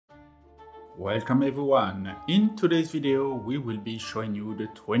Welcome everyone. In today's video, we will be showing you the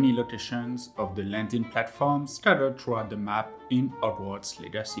 20 locations of the landing platforms scattered throughout the map in Hogwarts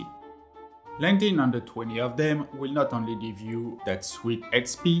Legacy. Landing on the 20 of them will not only give you that sweet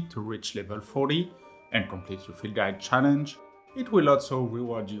XP to reach level 40 and complete your field guide challenge, it will also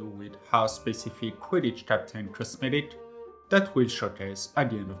reward you with house-specific Quidditch Captain cosmetic that will showcase at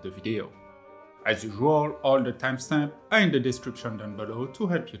the end of the video. As usual, all the timestamps are in the description down below to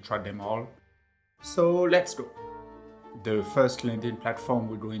help you track them all. So let's go. The first landing platform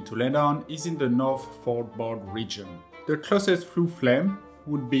we're going to land on is in the North Ford region. The closest through flame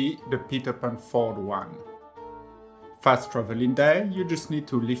would be the Pitt-Upon-Ford one. Fast traveling there, you just need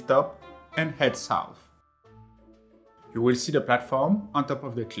to lift up and head south. You will see the platform on top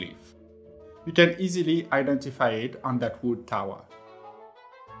of the cliff. You can easily identify it on that wood tower.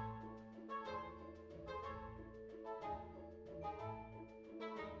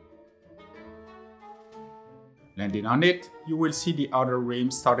 Landing on it, you will see the outer rim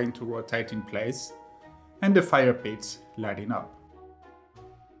starting to rotate in place and the fire pits lighting up.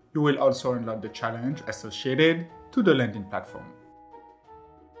 You will also unlock the challenge associated to the landing platform.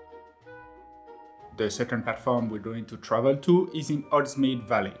 The second platform we're going to travel to is in Hogsmeade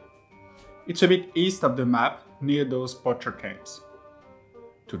Valley. It's a bit east of the map near those poacher camps.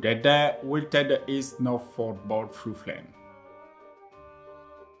 To get there, we'll take the East-North Ford board through flame.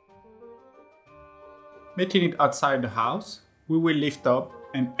 Making it outside the house, we will lift up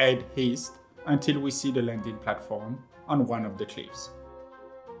and head east until we see the landing platform on one of the cliffs.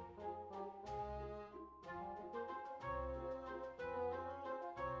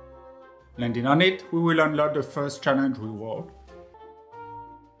 Landing on it, we will unlock the first challenge reward.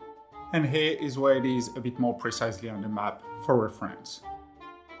 And here is where it is a bit more precisely on the map for reference.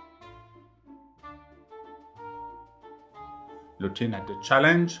 Looking at the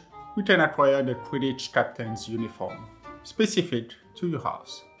challenge, we can acquire the Quidditch Captain's uniform, specific to your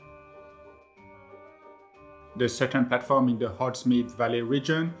house. The second platform in the Hogsmeade Valley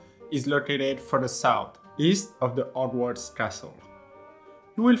region is located further south, east of the Hogwarts castle.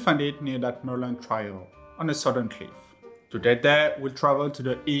 You will find it near that Merlin Trial on a southern cliff. To get there, we'll travel to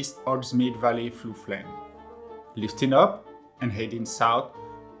the East Hogsmeade Valley through flame. Lifting up and heading south,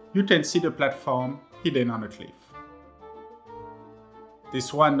 you can see the platform hidden on a cliff.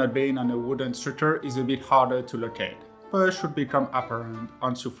 This one not being on a wooden structure is a bit harder to locate, but should become apparent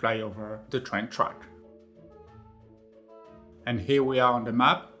once you fly over the train track. And here we are on the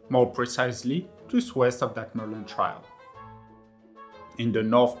map, more precisely, just west of that Merlin Trial. In the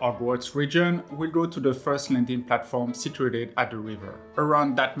North Hogwarts region, we'll go to the first landing platform situated at the river,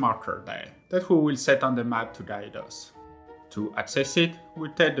 around that marker there, that we will set on the map to guide us. To access it,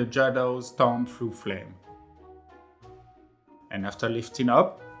 we'll take the Jackdaw's Storm through flame. And after lifting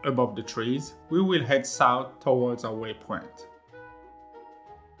up, above the trees, we will head south towards our waypoint.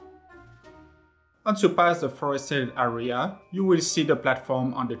 Once you pass the forested area, you will see the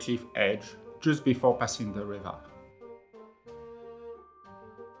platform on the cliff edge, just before passing the river.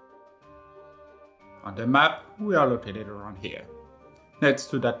 On the map, we are located around here, next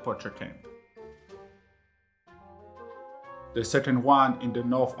to that poacher camp. The second one in the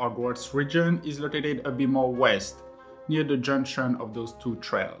North Hogwarts region is located a bit more west, near the junction of those two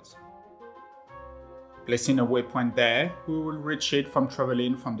trails. Placing a waypoint there, we will reach it from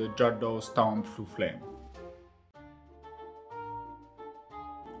traveling from the Jackdaw Storm through flame.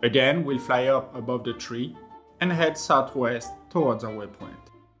 Again, we'll fly up above the tree and head southwest towards our waypoint.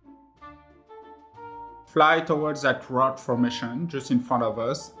 Fly towards that rock formation just in front of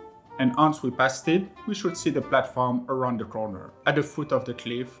us, and once we passed it, we should see the platform around the corner, at the foot of the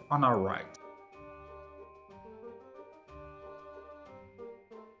cliff on our right.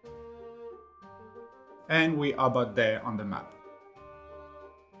 And we are about there on the map.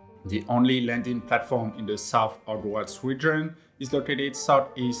 The only landing platform in the South Hogwarts region is located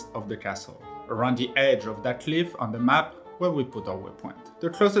southeast of the castle, around the edge of that cliff on the map where we put our waypoint. The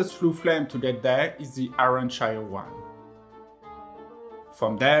closest through flame to get there is the Aranshire one.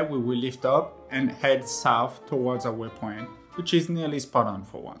 From there, we will lift up and head south towards our waypoint, which is nearly spot on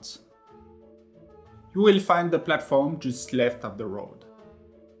for once. You will find the platform just left of the road.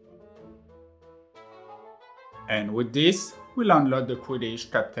 And with this, we'll unlock the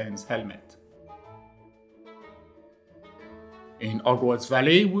Quidditch Captain's helmet. In Hogwarts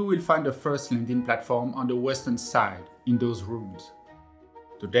Valley, we will find the first landing platform on the western side, in those rooms.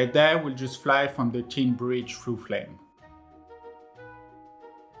 To get there, we'll just fly from the Keenbridge through flame.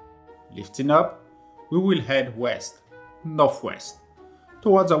 Lifting up, we will head west, northwest,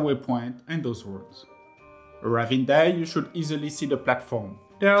 towards our waypoint and those rooms. Arriving there, you should easily see the platform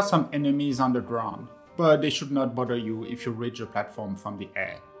There are some enemies on the ground, but they should not bother you if you reach the platform from the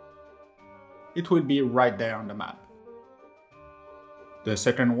air. It will be right there on the map. The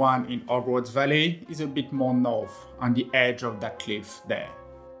second one in Hogwarts Valley is a bit more north, on the edge of that cliff there.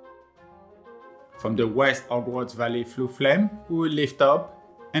 From the west Hogwarts Valley Flue Flame, we will lift up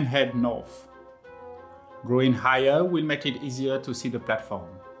and head north. Growing higher will make it easier to see the platform,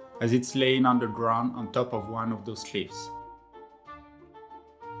 as it's laying on the ground on top of one of those cliffs.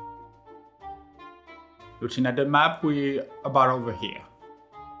 Looking at the map, we're about over here.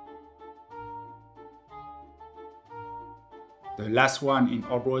 The last one in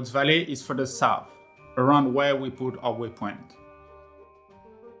Hogwarts Valley is further south, around where we put our waypoint.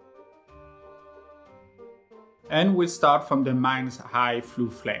 And we'll start from the Mine's High Flue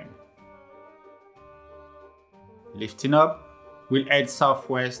Flame. Lifting up, we'll head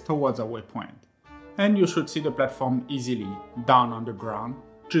southwest towards our waypoint, and you should see the platform easily down on the ground,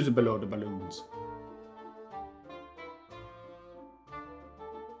 just below the balloons.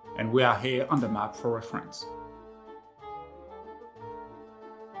 And we are here on the map for reference.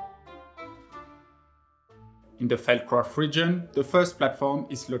 In the Feldcroft region, the first platform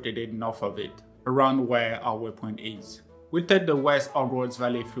is located north of it, around where our waypoint is. We'll take the west Hogwarts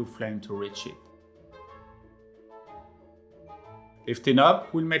Valley Flue Flame to reach it. Lifting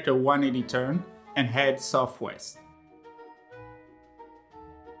up, we'll make a 180 turn and head southwest.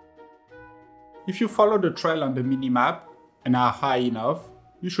 If you follow the trail on the mini-map and are high enough,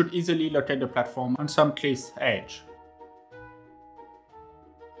 you should easily locate the platform on some cliff's edge.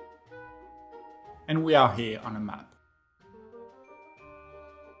 And we are here on a map.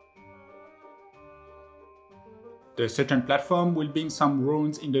 The second platform will be in some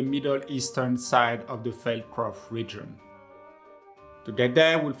ruins in the middle eastern side of the Feldcroft region. To get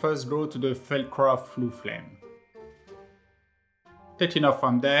there, we'll first go to the Feldcroft Flue Flame. Taking off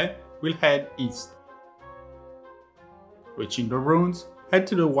from there, we'll head east. Reaching the ruins, head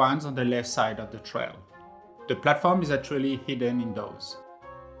to the ones on the left side of the trail. The platform is actually hidden in those.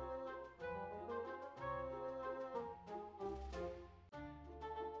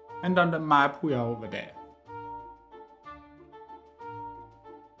 And on the map, we are over there.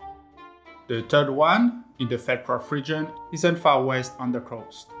 The third one, in the Feldcroft region, isn't far west on the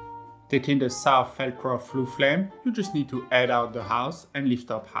coast. Taking the south Feldcroft Flue Flame, you just need to head out the house and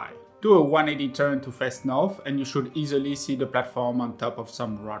lift up high. Do a 180 turn to face north and you should easily see the platform on top of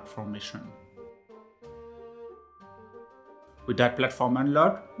some rock formation. With that platform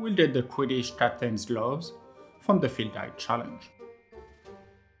unlocked, we'll get the Quidditch Captain's gloves from the Field Guide Challenge.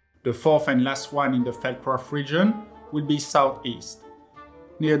 The fourth and last one in the Feldcroft region will be southeast,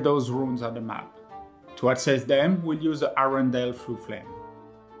 near those ruins on the map. To access them, we'll use the Arondale Flue Flame.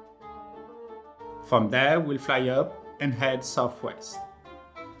 From there, we'll fly up and head southwest.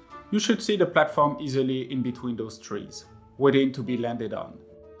 You should see the platform easily in between those trees, waiting to be landed on.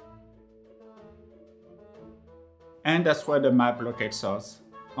 And that's where the map locates us,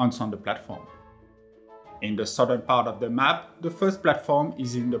 on the platform. In the southern part of the map, the first platform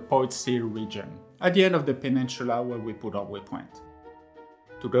is in the Pitt-Upon-Ford region, at the end of the peninsula where we put our waypoint.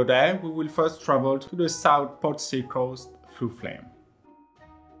 To go there, we will first travel to the south Pitt-Upon-Ford coast Flue Flame.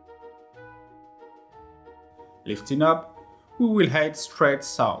 Lifting up, we will head straight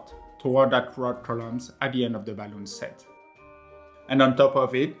south toward that rock columns at the end of the balloon set. And on top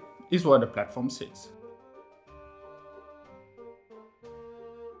of it is where the platform sits.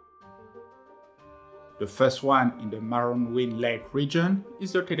 The first one in the Morrowind Lake region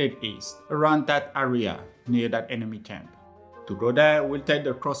is located east, around that area near that enemy camp. To go there, we'll take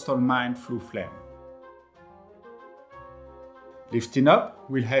the Coastal Mine Flue Flame. Lifting up,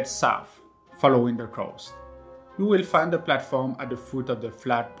 we'll head south, following the coast. You will find the platform at the foot of the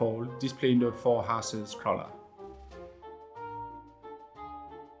flat pole displaying the four houses color.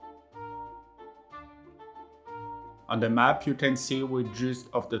 On the map, you can see we're just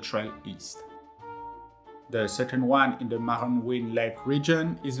off the trail east. The second one in the Morrowind Lake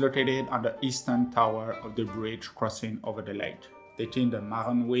region is located on the eastern tower of the bridge crossing over the lake. Taking the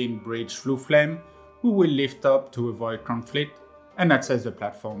Morrowind Bridge Flue Flame, we will lift up to avoid conflict and access the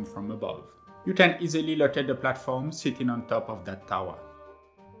platform from above. You can easily locate the platform sitting on top of that tower.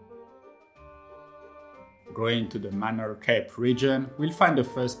 Going to the Manor Cape region, we'll find the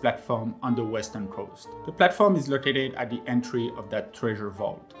first platform on the western coast. The platform is located at the entry of that treasure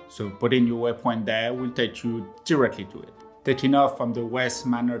vault, so putting your waypoint there will take you directly to it. Taking off from the west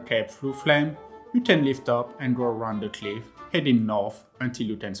Manor Cape Flue Flame, you can lift up and go around the cliff, heading north until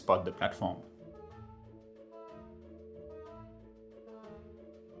you can spot the platform.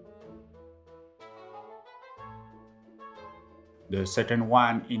 The second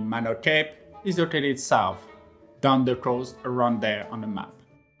one in Manor Cape is located south, down the coast around there on the map.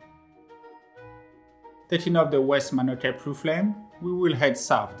 Taking off the West Manor Cape roof lane, we will head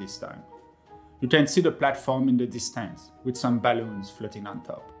south this time. You can see the platform in the distance, with some balloons floating on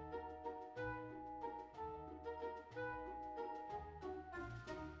top.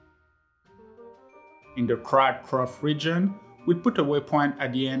 In the Crossroads region, we'll put a waypoint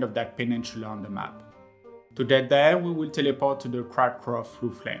at the end of that peninsula on the map. To get there, we will teleport to the Crossroads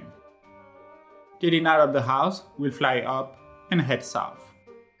roof lane. Getting out of the house, we'll fly up and head south.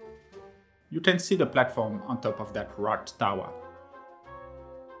 You can see the platform on top of that rock tower.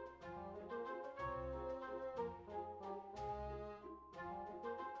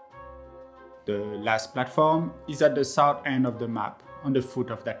 The last platform is at the south end of the map, on the foot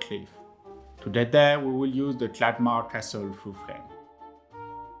of that cliff. To get there, we will use the Cladmar Castle roof lane.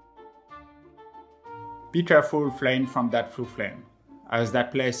 Be careful flying from that roof lane, as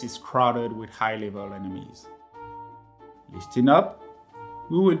that place is crowded with high-level enemies. Lifting up,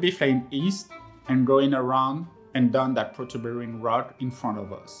 we will be flying east and going around and down that protuberant rock in front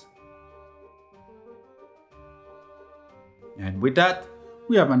of us. And with that,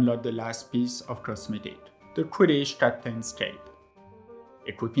 we have unlocked the last piece of Hogsmeade, the Quidditch Captain's cape.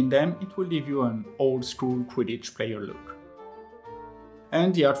 Equipping them, it will give you an old-school Quidditch player look.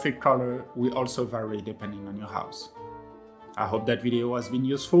 And the outfit color will also vary depending on your house. I hope that video has been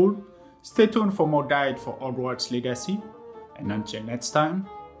useful. Stay tuned for more guide for Hogwarts Legacy, and until next time,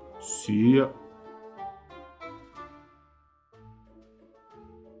 see ya!